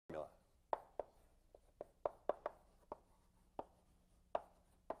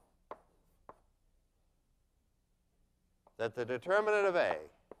that the determinant of A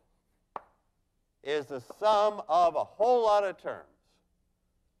is the sum of a whole lot of terms.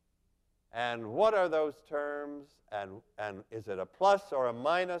 And what are those terms? And is it a plus or a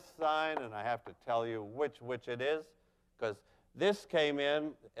minus sign? And I have to tell you which it is, because this came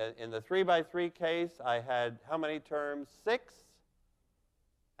in the 3 by 3 case, I had how many terms? 6,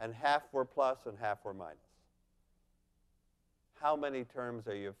 and half were plus and half were minus. How many terms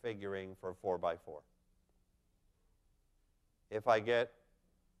are you figuring for 4 by 4? If I get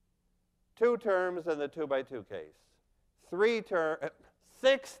 2 terms in the 2 by 2 case,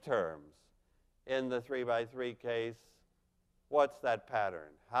 6 terms in the 3 by 3 case, what's that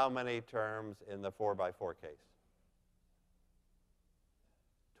pattern? How many terms in the 4 by 4 case?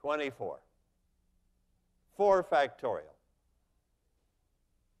 24. 4 factorial.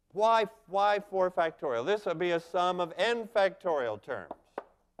 Why 4 factorial? This would be a sum of n factorial terms.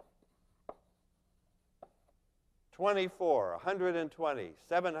 24, 120,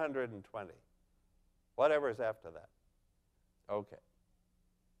 720, whatever's after that. Okay.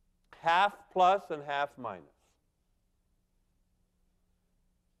 Half plus and half minus.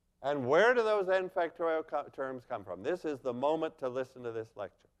 And where do those n factorial terms come from? This is the moment to listen to this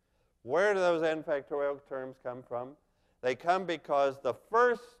lecture. Where do those n factorial terms come from? They come because the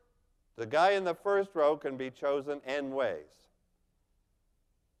guy in the first row can be chosen n ways.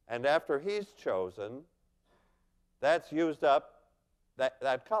 And after he's chosen, that's used up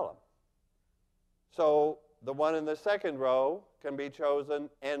that column. So the one in the second row can be chosen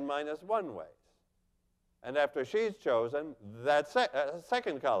n minus 1 ways. And after she's chosen, that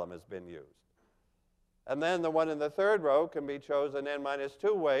second column has been used. And then the one in the third row can be chosen n minus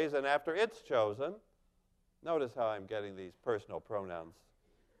 2 ways, and after it's chosen, notice how I'm getting these personal pronouns,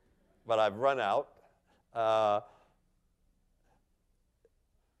 but I've run out.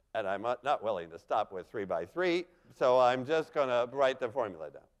 And I'm not willing to stop with 3 by 3, so I'm just going to write the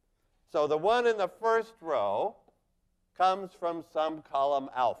formula down. So the one in the first row comes from some column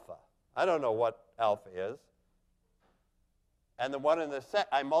alpha. I don't know what alpha is. And the one in the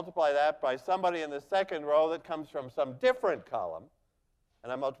I multiply that by somebody in the second row that comes from some different column.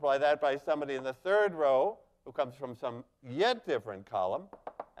 And I multiply that by somebody in the third row who comes from some yet different column.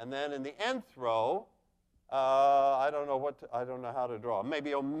 And then in the nth row, I don't know how to draw.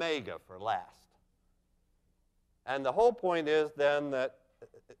 Maybe omega for last. And the whole point is then that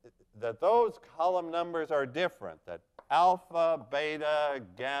those column numbers are different, that alpha, beta,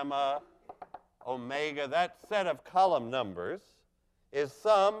 gamma, omega, that set of column numbers is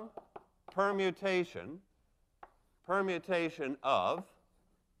some permutation of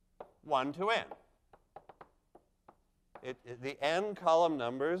 1 to n. The n column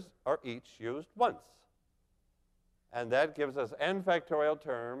numbers are each used once. And that gives us n factorial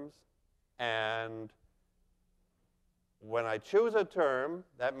terms. And when I choose a term,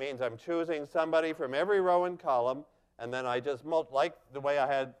 that means I'm choosing somebody from every row and column. And then I just like the way I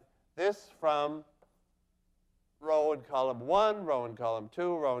had this from row and column 1, row and column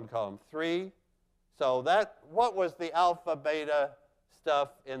 2, row and column 3. So what was the alpha, beta stuff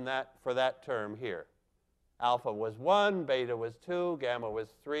in that for that term here? Alpha was 1, beta was 2, gamma was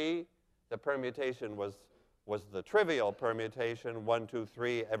 3. The permutation was the trivial permutation, 1, 2,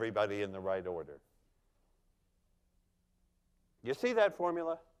 3, everybody in the right order. You see that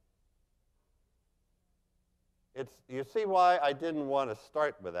formula? You see why I didn't want to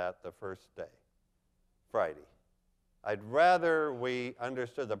start with that the first day, Friday. I'd rather we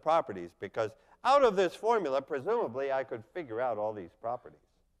understood the properties, because out of this formula, presumably, I could figure out all these properties.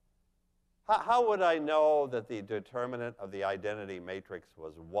 How would I know that the determinant of the identity matrix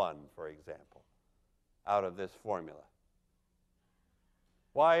was 1, for example, out of this formula?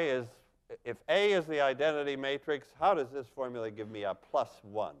 If A is the identity matrix, how does this formula give me a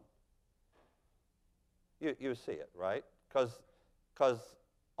 +1? You see it, right? Because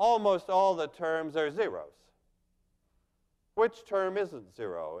almost all the terms are zeros. Which term isn't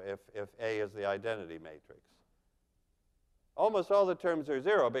 0 if A is the identity matrix? Almost all the terms are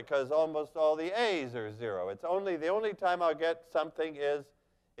 0 because almost all the A's are 0. The only time I'll get something is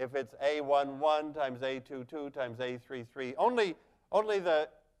if it's A11 times A22 times A33. Only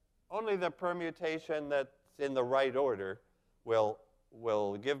the permutation that's in the right order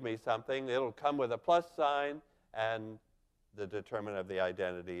will give me something. It'll come with a plus sign, and the determinant of the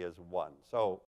identity is 1. So